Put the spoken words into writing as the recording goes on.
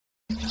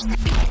Hi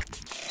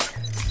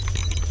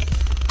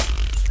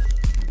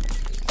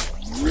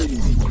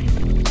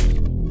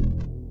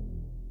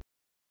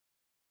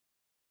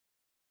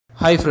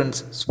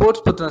friends,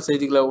 sports பற்றின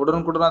செய்திகளை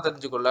உடனுக்குடனாக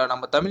தெரிஞ்சுக்கொள்ள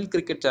நம்ம தமிழ்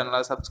கிரிக்கெட் சேனலை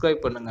சப்ஸ்கிரைப்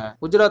பண்ணுங்க.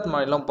 குஜராத்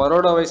மாநிலம்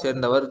பரோடாவை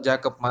சேர்ந்தவர்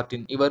ஜேக்கப்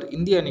மார்டின். இவர்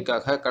இந்திய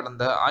அணிக்காக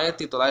கடந்த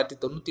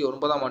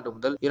 1999 ஆண்டு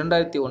முதல்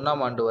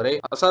 2001 ஆண்டு வரை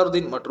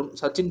அசாருதீன் மற்றும்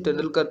சச்சின்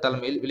டெண்டுல்கர்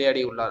தலைமையில்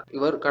விளையாடியுள்ளார்.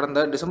 இவர்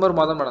கடந்த டிசம்பர்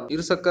மாதம் நடந்த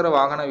இருசக்கர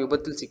வாகன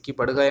விபத்தில் சிக்கி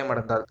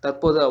படுகாயமடைந்தார்.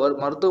 தற்போது அவர்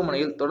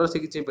மருத்துவமனையில் தொடர்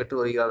சிகிச்சை பெற்று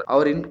வருகிறார்.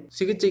 அவரின்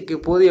சிகிச்சைக்கு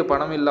போதிய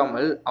பணம்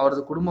இல்லாமல்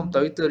அவரது குடும்பம்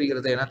தவித்து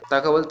வருகிறது என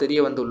தகவல் தெரிய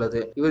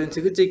வந்துள்ளது. இவரின்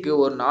சிகிச்சைக்கு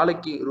ஒரு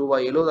நாளைக்கு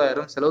ரூபாய்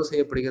 70,000 செலவு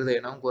செய்யப்படுகிறது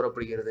எனவும்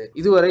கூறப்படுகிறது.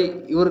 இதுவரை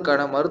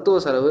இவருக்கான மருத்துவ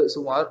செலவு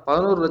சுமார்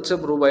 11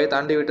 லட்சம் ரூபாயை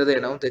தாண்டிவிட்டது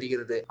எனவும்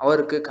தெரிகிறது.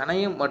 அவருக்கு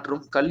கணையம் மற்றும்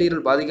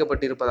கல்லீரல்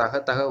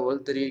பாதிக்கப்பட்டிருப்பதாக தகவல்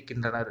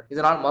தெரிவிக்கின்றனர்.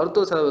 இதனால்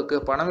மருத்துவ செலவுக்கு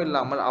பணம்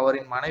இல்லாமல்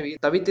அவரின் மனைவி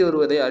தவித்து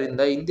வருவதை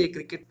அறிந்த இந்திய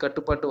கிரிக்கெட்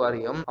கட்டுப்பாட்டு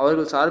வாரியம்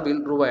அவர்கள்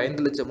சார்பில் ரூபாய்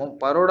 5 லட்சமும்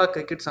பரோடா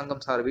கிரிக்கெட்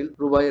சங்கம் சார்பில்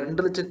ரூபாய்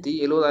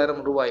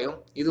 2,70,000 ரூபாயும்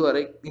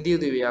இதுவரை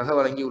நிதியுதவியாக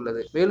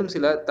வழங்கியுள்ளது. மேலும்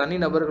சில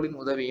தனிநபர்களின்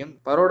உதவியும்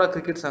பரோடா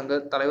கிரிக்கெட் சங்க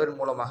தலைவர்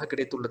மூலமாக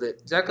கிடைத்துள்ளது.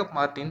 ஜேக்கப்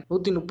மார்டின்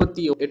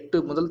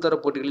 138 முதல் தர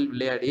போட்டிகளில்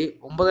விளையாடி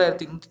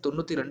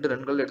 9,192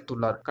 ரன்கள்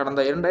எடுத்துள்ளார்.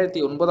 கடந்த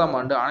 2009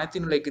 ஆண்டு அனைத்து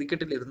நிலை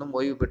கிரிக்கெட்டில் இருந்தும்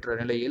ஓய்வு பெற்ற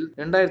நிலையில்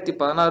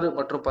 2016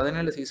 மற்றும்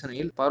 17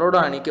 சீசனில்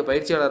பரோடா அணிக்கு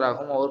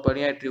பயிற்சியாளராகவும் அவர்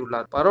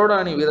பணியாற்றியுள்ளார். பரோடா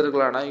அணி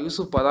வீரர்களான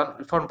யூசுப் பதான்,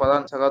 இர்ஃபான்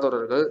பதான்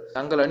சகோதரர்கள்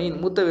தங்கள் அணியின்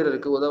மூத்த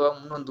வீரருக்கு உதவ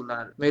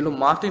முன்வந்துள்ளனர். மேலும்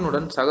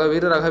மார்டினுடன் சக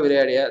வீரராக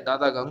விளையாடிய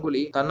தாதா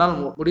கங்குலி தன்னால்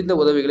முடிந்த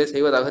உதவிகளை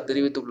செய்வதாக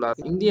தெரிவித்துள்ளார்.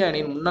 இந்திய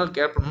அணியின் முன்னாள்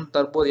கேப்டனும்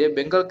தற்போதைய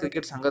பெங்கால்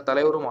கிரிக்கெட் சங்க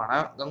தலைவருமான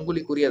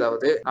கங்குலி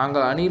கூறியதாவது: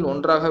 நாங்கள் அணியில்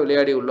ஒன்றாக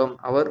விளையாடியுள்ளோம்.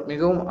 அவர்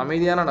மிகவும்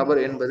அமைதியான நபர்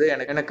என்பது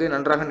எனக்கு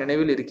நன்றாக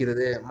நினைவில்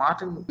இருக்கிறது.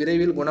 மார்டின்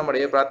விரைவில்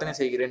குணமடைய பிரார்த்தனை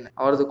செய்கிறேன்.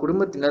 அவரது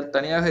குடும்பத்தினர்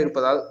தனியாக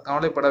இருப்பதால்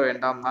கவலைப்பட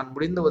வேண்டாம். நான்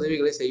முடிந்த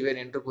உதவிகளை செய்வேன்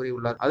என்று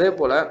கூறியுள்ளார்.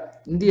 அதேபோல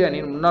இந்திய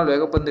அணியின் முன்னாள்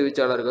வேகப்பந்து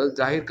வீச்சாளர்கள்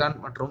ஜாகிர் கான்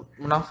மற்றும்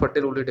முனாஃப்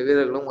பட்டேல் உள்ளிட்ட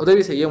வீரர்களும்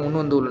உதவி செய்ய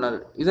முன்வந்துள்ளனர்.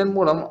 இதன்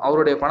மூலம்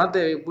அவருடைய பண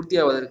தேவை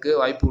பூர்த்தியாவதற்கு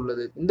வாய்ப்பு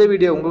உள்ளது. இந்த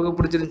வீடியோ உங்களுக்கு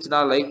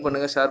பிடிச்சிருந்துச்சுன்னா லைக்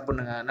பண்ணுங்க, ஷேர்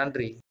பண்ணுங்க.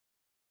 நன்றி.